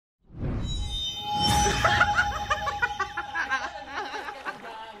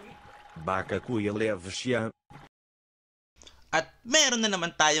Baka Kuya Levs yan. At meron na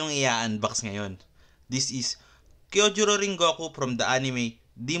naman tayong i-unbox ngayon. This is Kyojuro Rengoku from the anime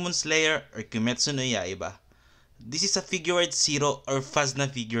Demon Slayer or Kimetsu no Yaiba. This is a Figuarts Zero or FAZ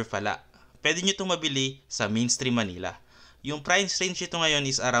na figure pala. Pwede nyo itong mabili sa Mainstream Manila. Yung price range ito ngayon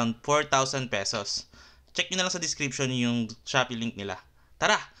is around 4,000 pesos. Check nyo na lang sa description yung Shopee link nila.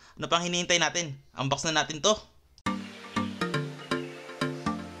 Tara! Ano pang hinihintay natin? Unbox na natin to!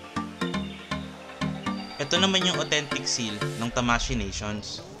 Ito naman yung authentic seal ng Tamashii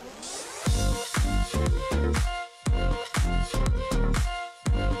Nations.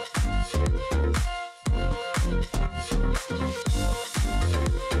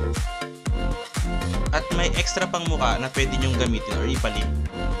 At may extra pang mukha na pwede nyong gamitin or ipalit.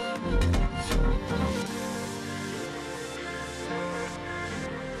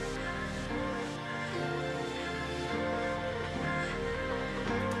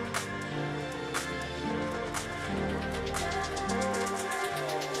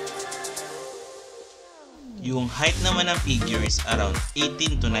 Yung height naman ng figure is around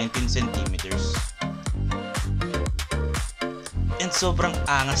 18 to 19 centimeters. And sobrang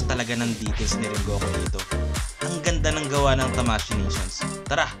angas talaga ng details ni Rengoku dito. Ang ganda ng gawa ng Tamashii Nations.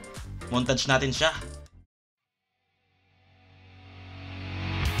 Tara, montage natin siya!